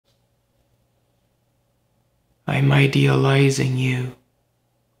I'm idealizing you.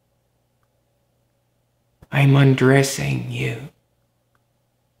 I'm undressing you.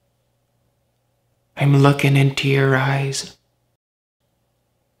 I'm looking into your eyes.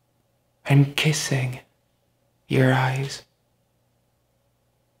 I'm kissing your eyes.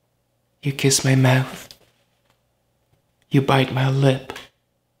 You kiss my mouth. You bite my lip.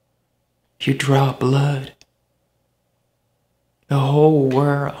 You draw blood. The whole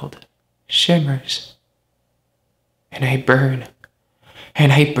world shimmers. And I burn.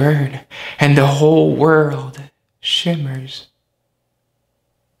 And I burn. And the whole world shimmers.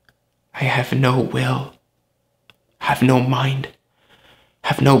 I have no will. Have no mind.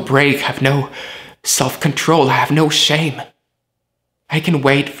 Have no break. Have no self-control. I have no shame. I can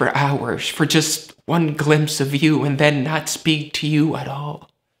wait for hours for just one glimpse of you and then not speak to you at all.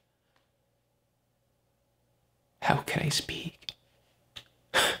 How can I speak?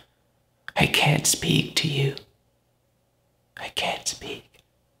 I can't speak to you. I can't speak.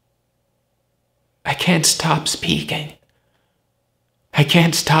 I can't stop speaking. I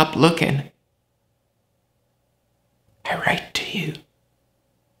can't stop looking. I write to you.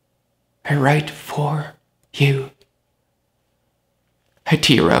 I write for you. I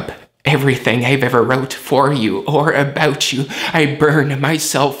tear up everything I've ever wrote for you or about you. I burn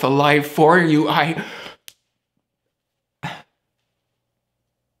myself alive for you. I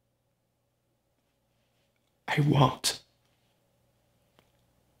won't.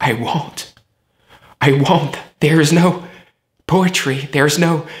 I won't. I won't. There's no poetry. There's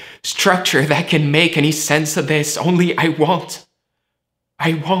no structure that can make any sense of this. Only I won't.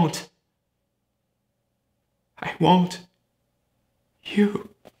 I won't. I won't. You.